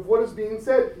logic of what is being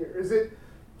said here. Is it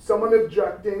someone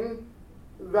objecting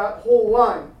that whole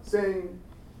line, saying,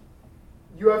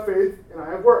 you have faith and I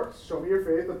have works. Show me your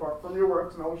faith apart from your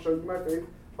works and I will show you my faith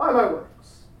by my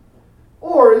works.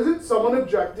 Or is it someone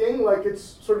objecting, like it's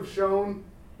sort of shown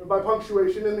by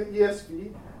punctuation in the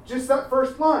ESV, just that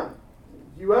first line,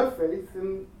 you have faith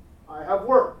and I have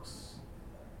works.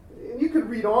 And you could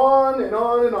read on and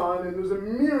on and on, and there's a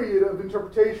myriad of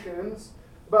interpretations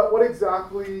about what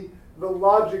exactly the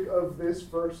logic of this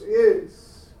verse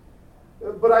is.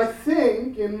 But I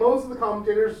think, and most of the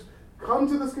commentators come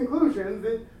to this conclusion,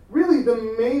 that really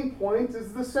the main point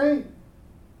is the same.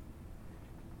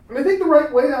 And I think the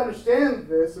right way to understand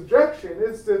this objection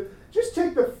is to just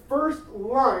take the first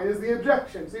line as the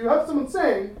objection. So you have someone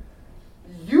saying,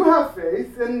 you have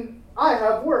faith and I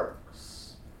have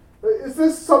works. Is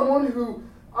this someone who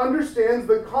understands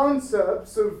the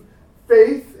concepts of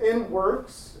faith and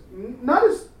works, not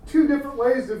as two different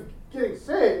ways of getting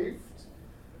saved,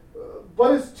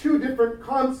 but as two different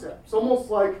concepts, almost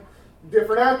like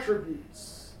different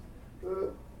attributes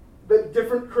that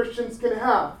different Christians can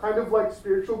have, kind of like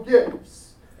spiritual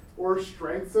gifts or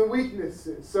strengths and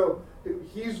weaknesses. So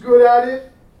he's good at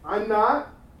it, I'm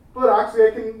not, but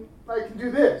actually I can do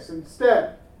this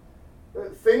instead.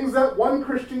 Things that one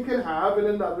Christian can have and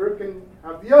another can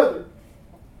have the other.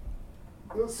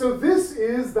 So this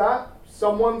is that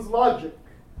someone's logic.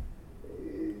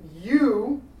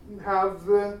 You have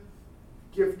the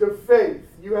gift of faith.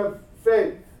 You have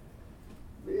faith.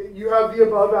 You have the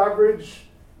above average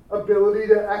ability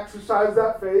to exercise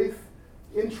that faith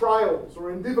in trials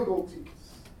or in difficulties.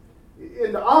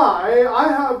 And I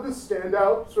have the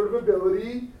standout sort of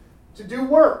ability to do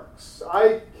works.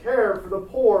 I care for the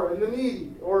poor and the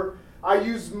needy, or I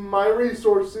use my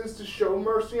resources to show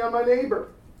mercy on my neighbor.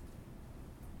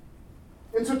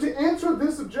 And so to answer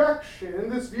this objection,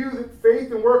 this view that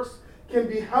faith and works can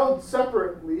be held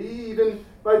separately, even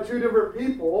by two different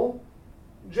people,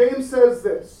 James says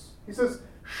this. He says,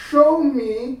 show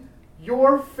me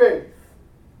your faith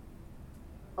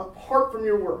apart from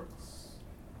your works.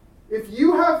 If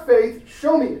you have faith,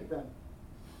 show me it then.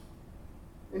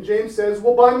 And James says,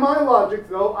 well, by my logic,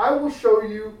 though, I will show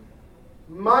you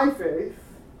my faith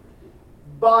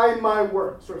by my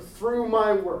works, or through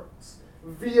my works,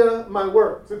 via my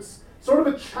works. It's sort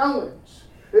of a challenge.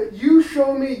 That you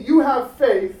show me you have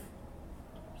faith,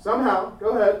 somehow,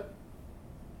 go ahead,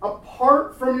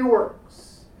 apart from your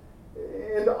works.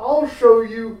 And I'll show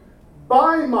you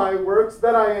by my works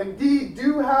that I indeed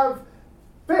do have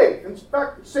faith. In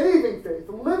fact, saving faith,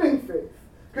 living faith.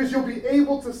 Because you'll be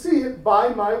able to see it by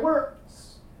my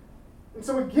works. And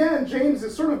so again, James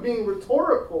is sort of being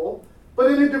rhetorical,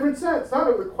 but in a different sense.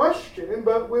 Not with a question,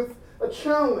 but with a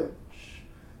challenge.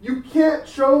 You can't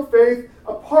show faith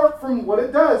apart from what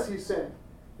it does, he's saying.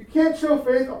 You can't show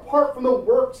faith apart from the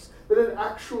works that it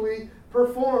actually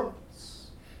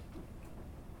performs.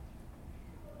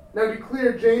 Now, to be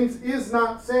clear, James is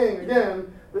not saying,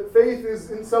 again, that faith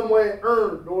is in some way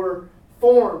earned or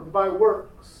formed by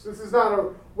works. This is not a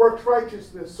works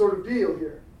righteousness sort of deal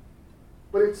here.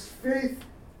 But it's faith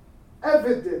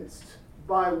evidenced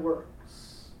by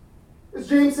works. Is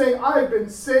James saying, I've been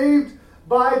saved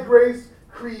by grace,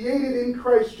 created in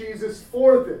Christ Jesus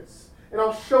for this, and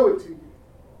I'll show it to you.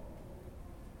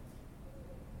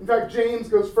 In fact, James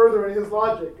goes further in his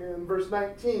logic in verse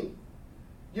 19.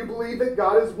 You believe that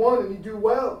God is one and you do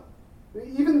well.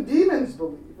 Even demons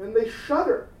believe and they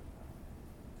shudder.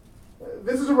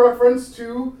 This is a reference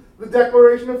to the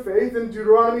declaration of faith in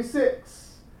Deuteronomy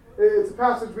 6. It's a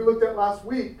passage we looked at last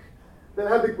week that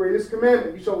had the greatest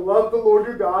commandment. You shall love the Lord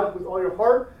your God with all your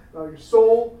heart, and all your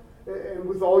soul, and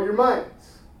with all your might.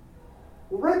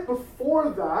 Well, right before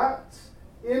that,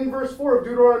 in verse 4 of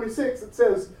Deuteronomy 6, it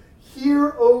says,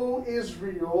 Hear, O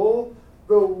Israel,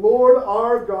 the Lord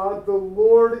our God, the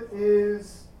Lord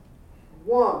is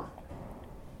one.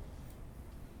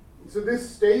 So this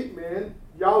statement,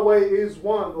 Yahweh is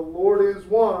one, the Lord is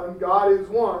one, God is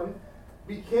one,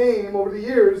 became, over the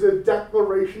years, a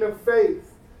declaration of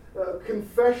faith, a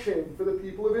confession for the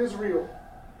people of Israel.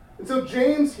 And so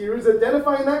James here is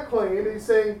identifying that claim, and he's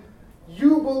saying,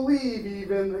 you believe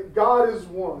even that God is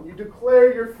one. You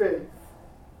declare your faith.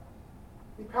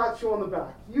 He pats you on the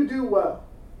back. You do well.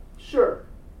 Sure.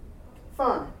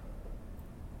 Fine.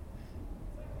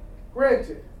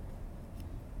 Granted.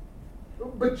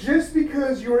 But just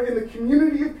because you are in the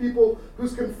community of people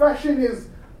whose confession is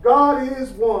God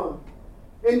is one,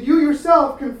 and you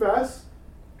yourself confess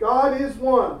God is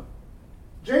one,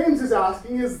 James is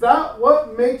asking, is that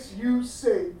what makes you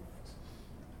saved?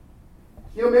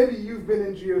 You know, maybe you've been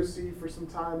in GOC for some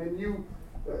time and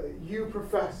you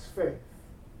profess faith.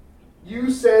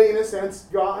 You say, in a sense,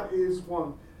 God is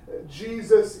one.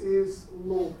 Jesus is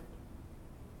Lord.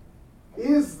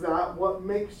 Is that what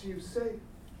makes you saved?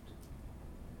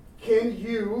 Can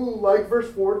you, like verse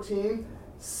 14,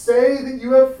 say that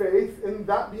you have faith and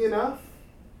that be enough?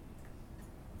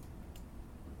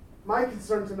 My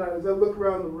concern tonight as I look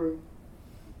around the room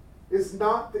is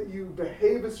not that you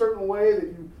behave a certain way, that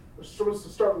you are supposed to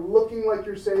start looking like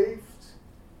you're saved,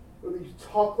 or that you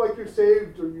talk like you're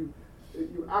saved, or you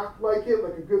act like it,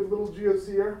 like a good little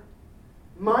GOCer.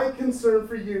 My concern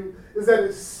for you is that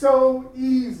it's so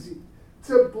easy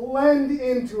to blend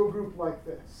into a group like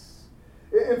this.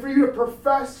 And for you to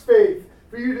profess faith,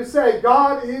 for you to say,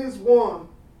 God is one,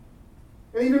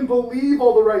 and even believe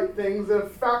all the right things at a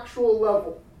factual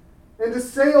level, and to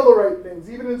say all the right things,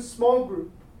 even in a small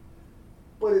group.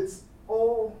 But it's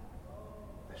all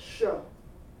a show.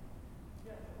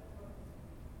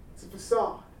 It's a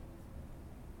facade.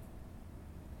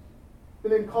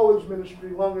 Been in college ministry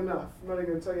long enough, I'm not even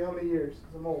going to tell you how many years,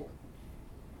 because I'm old,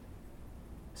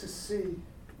 to see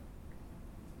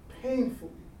painfully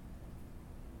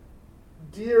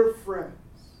dear friends,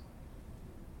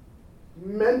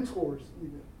 mentors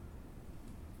even,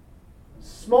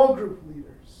 small group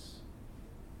leaders.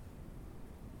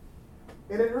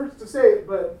 And it hurts to say it,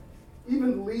 but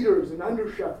even leaders and under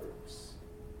shepherds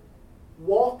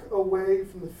walk away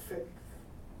from the faith.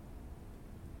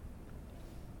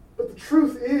 But the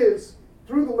truth is,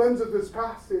 through the lens of this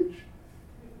passage,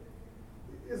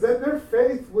 is that their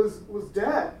faith was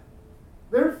dead.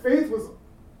 Their faith was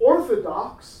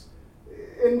orthodox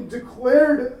and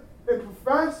declared and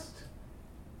professed.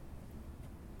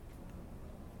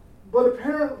 But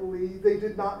apparently they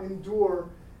did not endure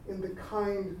in the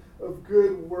kind of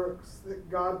good works that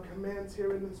God commands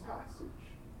here in this passage.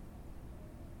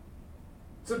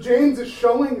 So James is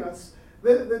showing us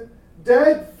that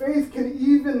dead faith can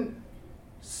even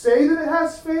say that it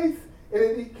has faith, and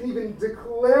it can even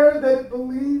declare that it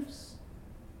believes,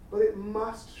 but it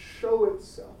must show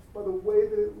itself by the way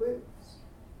that it lives.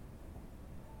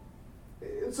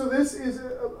 And so this is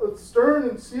a stern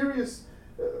and serious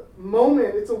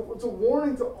moment. It's a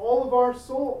warning to all of our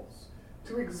souls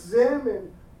to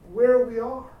examine where we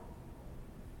are.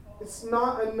 It's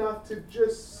not enough to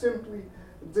just simply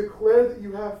declare that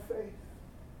you have faith.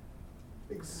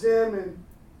 examine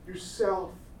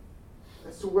yourself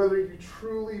as to whether you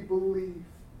truly believe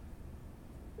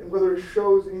and whether it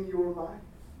shows in your life.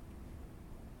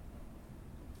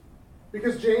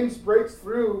 Because James breaks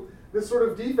through this sort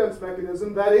of defense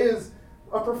mechanism that is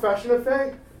a profession of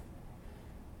faith.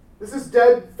 This is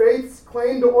dead faith's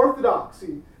claim to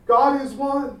orthodoxy. God is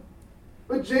one.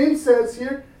 But James says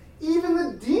here, even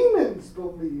the demons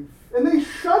believe, and they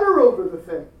shudder over the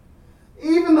thing.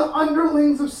 Even the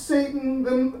underlings of Satan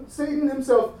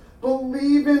himself,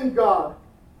 believe in God.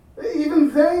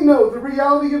 Even they know the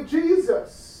reality of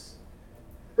Jesus.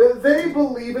 That they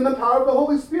believe in the power of the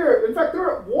Holy Spirit. In fact,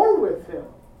 they're at war with him.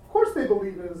 Of course they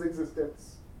believe in his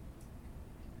existence.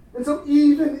 And so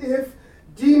even if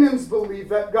demons believe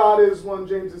that God is one,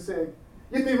 James is saying,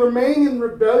 yet they remain in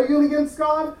rebellion against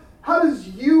God, how does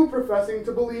you professing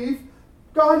to believe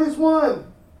God is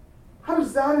one? How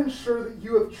does that ensure that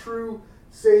you have true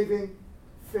saving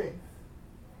faith?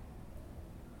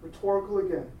 Rhetorical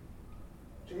again.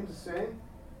 James is saying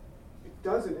it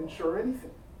doesn't ensure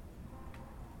anything.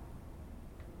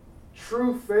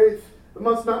 True faith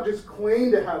must not just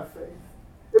claim to have faith.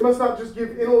 It must not just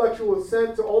give intellectual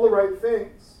assent to all the right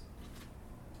things.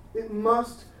 It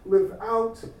must live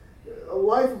out a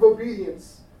life of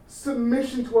obedience,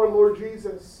 submission to our Lord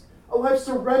Jesus, a life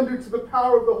surrendered to the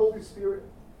power of the Holy Spirit.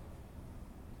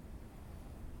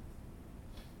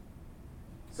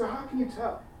 So how can you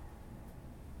tell?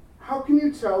 How can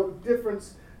you tell the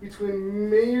difference between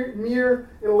mere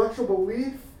intellectual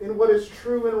belief in what is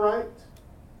true and right,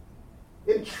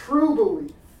 in true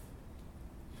belief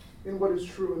in what is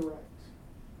true and right?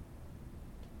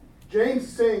 James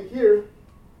is saying here,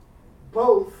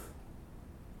 both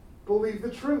believe the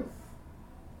truth.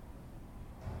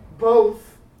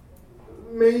 Both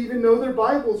may even know their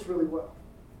Bibles really well.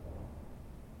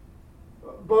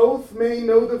 Both may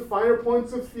know the finer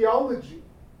points of theology.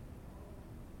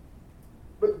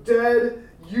 But dead,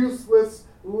 useless,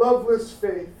 loveless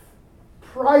faith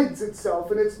prides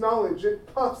itself in its knowledge.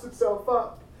 It puffs itself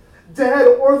up. Dead,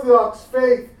 orthodox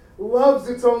faith loves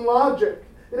its own logic.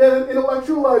 It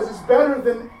intellectualizes better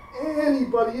than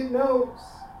anybody it knows.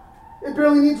 It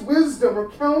barely needs wisdom or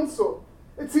counsel.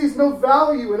 It sees no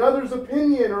value in others'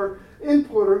 opinion or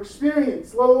input or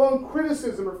experience, let alone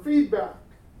criticism or feedback.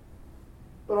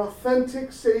 But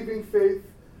authentic saving faith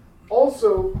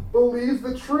also believes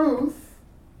the truth,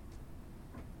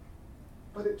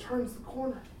 but it turns the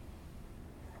corner.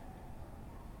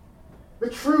 The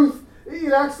truth,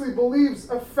 it actually believes,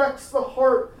 affects the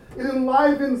heart. It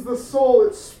enlivens the soul.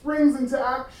 It springs into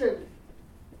action.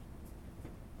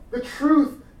 The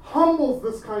truth humbles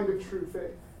this kind of true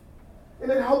faith.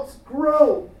 And it helps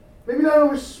grow. Maybe not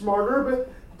always smarter,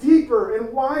 but deeper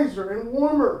and wiser and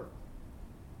warmer.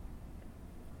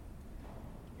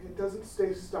 And it doesn't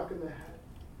stay stuck in the head.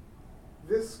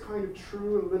 This kind of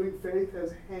true and living faith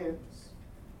has hands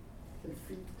and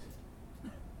feet.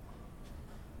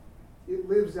 It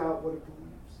lives out what it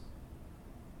believes.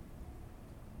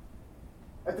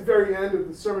 At the very end of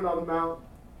the Sermon on the Mount,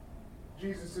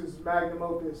 Jesus' magnum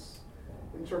opus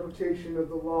interpretation of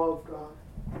the law of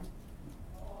God,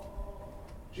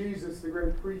 Jesus, the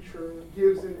great preacher,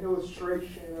 gives an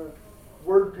illustration, a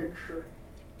word picture,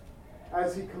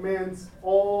 as he commands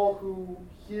all who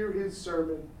hear his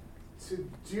sermon to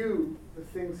do the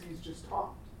things he's just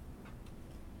taught.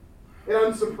 And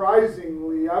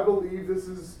unsurprisingly, I believe this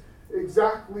is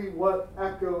exactly what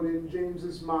echoed in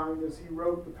James's mind as he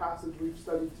wrote the passage we've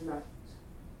studied tonight.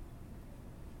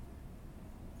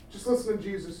 Just listen to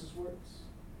Jesus' words.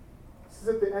 This is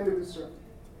at the end of his sermon.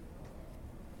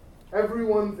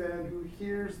 Everyone then who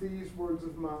hears these words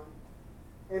of mine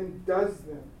and does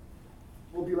them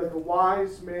will be like a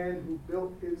wise man who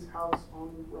built his house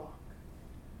on the rock.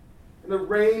 And the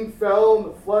rain fell and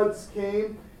the floods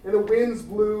came and the winds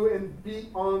blew and beat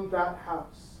on that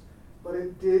house. But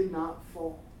it did not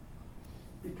fall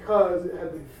because it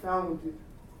had been founded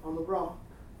on the rock.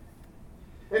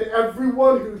 And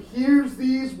everyone who hears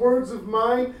these words of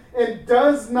mine and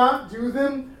does not do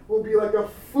them will be like a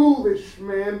foolish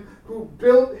man who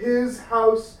built his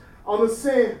house on the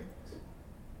sand.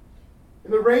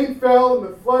 And the rain fell,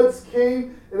 and the floods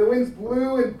came, and the winds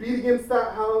blew and beat against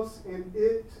that house, and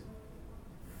it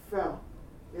fell.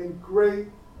 And great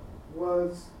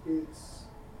was its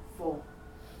fall.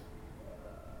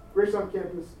 Grace on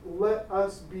Campus, let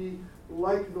us be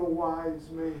like the wise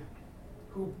man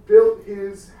who built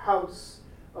his house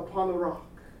upon the rock.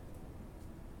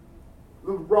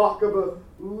 The rock of a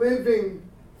living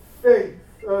faith,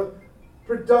 a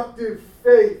productive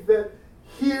faith that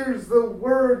hears the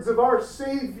words of our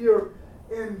Savior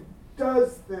and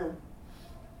does them.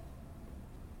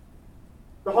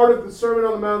 The heart of the Sermon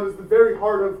on the Mount is the very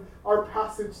heart of our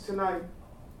passage tonight.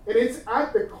 And it's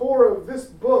at the core of this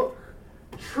book.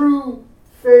 True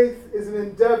faith is an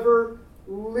endeavor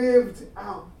lived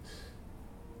out.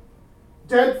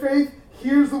 Dead faith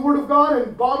hears the Word of God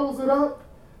and bottles it up,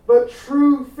 but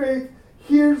true faith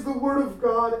hears the Word of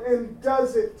God and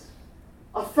does it.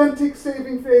 Authentic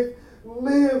saving faith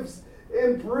lives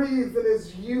and breathes and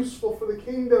is useful for the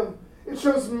kingdom. It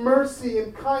shows mercy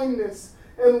and kindness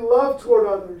and love toward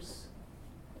others.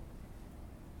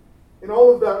 And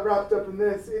all of that wrapped up in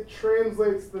this, it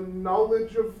translates the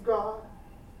knowledge of God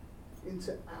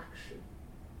into action.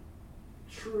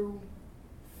 True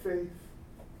faith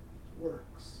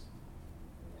works.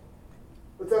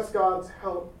 Let's ask God's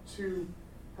help to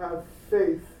have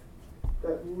faith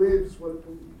that lives what it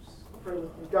believes. Pray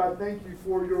with me. God, thank you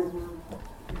for your word,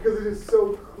 because it is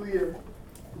so clear,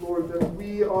 Lord, that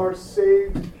we are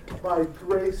saved by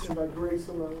grace and by grace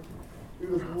alone,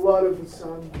 through the blood of the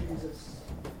Son, Jesus.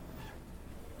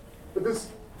 But this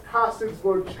passage,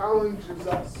 Lord, challenges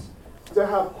us to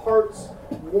have hearts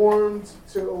warmed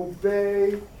to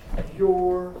obey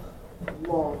your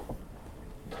law,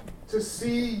 to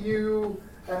see you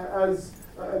as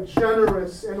a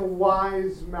generous and a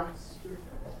wise master,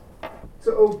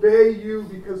 to obey you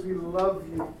because we love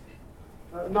you,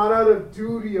 not out of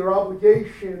duty or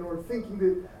obligation or thinking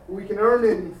that we can earn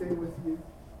anything with you,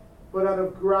 but out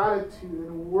of gratitude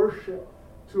and worship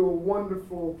to a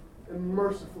wonderful and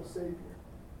merciful Savior.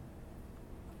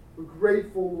 We're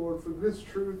grateful, Lord, for this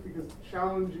truth because it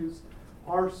challenges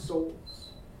our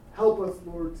souls. Help us,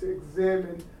 Lord, to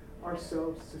examine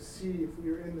ourselves to see if we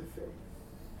are in the faith.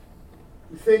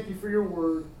 We thank you for your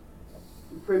word.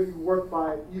 We pray that you work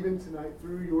by it even tonight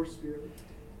through your Spirit.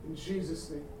 In Jesus'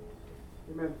 name,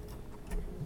 amen.